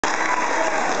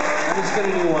I'm just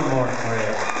going to do one more for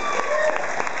you.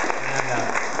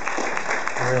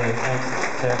 And really, thanks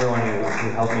to everyone who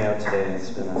helped me out today. It's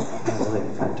been a really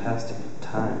fantastic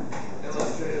time.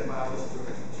 Illustrated by us.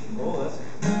 Oh, that's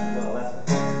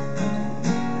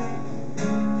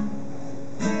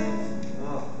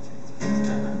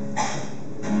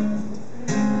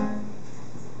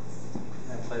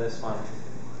I play this one.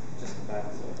 Just the back.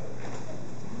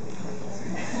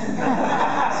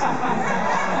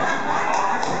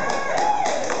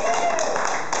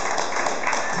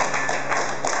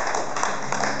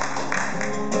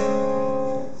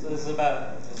 So this is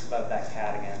about that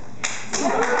cat again.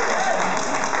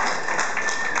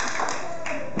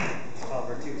 It's called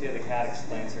Vitute, the cat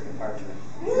explains her departure.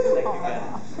 Thank you again.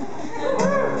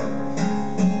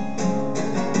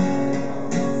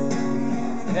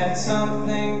 It had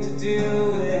something to do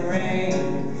with the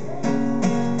rain,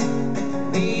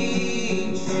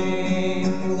 leaching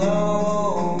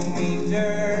loamy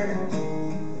dirt,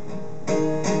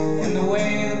 and the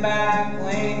way the back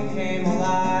lane came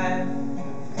alive.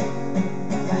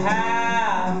 The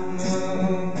half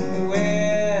moon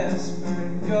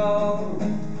whispered go,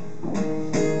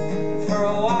 and for a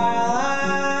while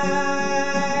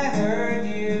I heard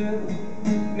you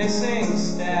missing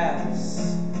steps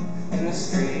in the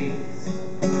streets,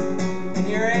 and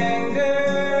your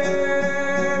anger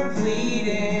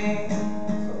pleading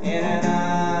in an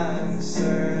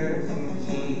uncertain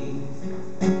key,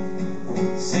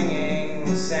 singing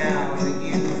the sound that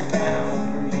you found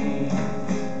for me.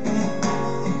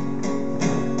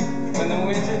 When the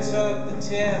winter took the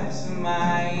tips of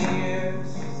my ears,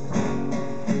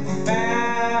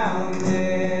 found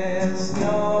this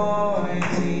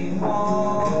noisy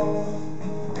hall,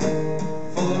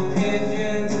 full of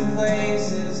pigeons and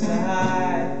places to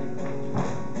hide.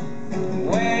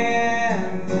 When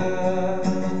the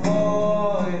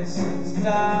voices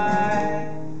died,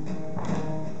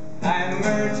 I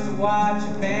emerged to watch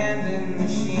abandoned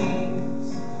machines,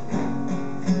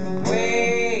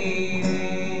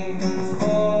 waiting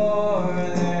for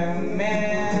their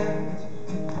man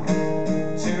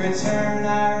to return.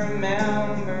 I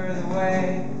remember the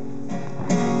way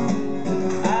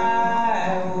I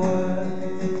would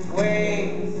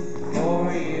wait for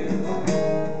you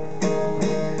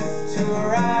to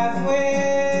arrive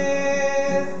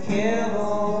with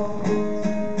kibble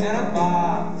and a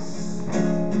box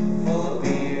full of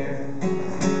beer.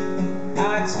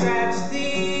 I'd scratch the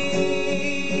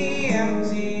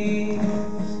empties,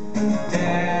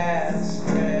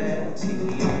 desperate to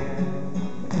hear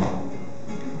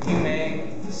you make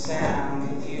the sound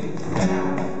that you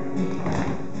found for me.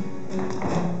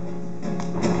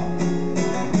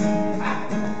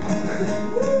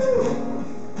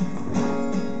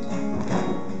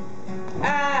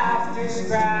 After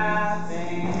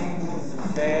scrapping with the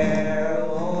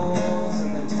ferrules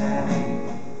and the tag,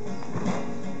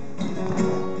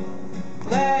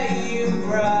 let you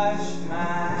brush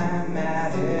my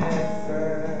matted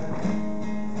fur.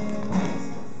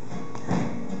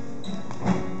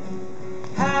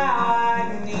 How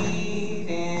I'd knead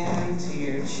into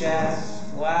your chest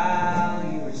while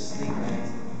you were sleeping.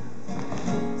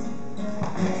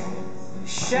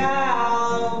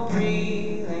 Shallow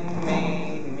breathing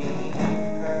made me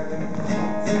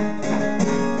hurt.